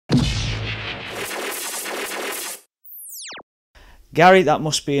Gary, that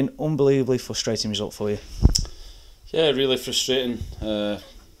must be an unbelievably frustrating result for you. Yeah, really frustrating. Done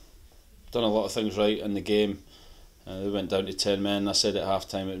a lot of things right in the game. They went down to 10 men. I said at half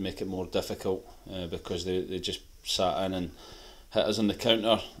time it would make it more difficult because they just sat in and hit us on the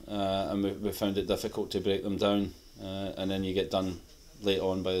counter, and we found it difficult to break them down, and then you get done late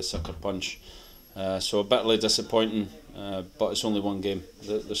on by the sucker punch. So bitterly disappointing, but it's only one game.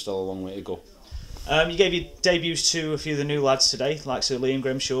 There's still a long way to go. You gave your debuts to a few of the new lads today, like Sir Liam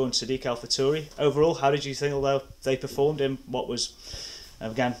Grimshaw and Sadiq Al-Faturi. Overall, how did you think they performed in what was,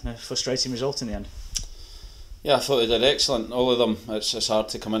 again, a frustrating result in the end? Yeah, I thought they did excellent. All of them. It's hard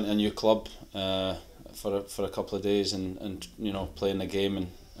to come into a new club for a couple of days and play in the game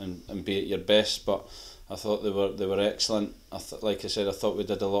and be at your best. But I thought they were excellent. Like I said, I thought we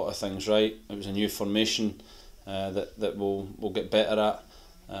did a lot of things right. It was a new formation that we'll get better at.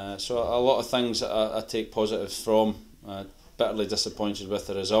 So a lot of things that I take positives from. Bitterly disappointed with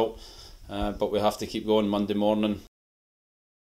the result, but we have to keep going Monday morning.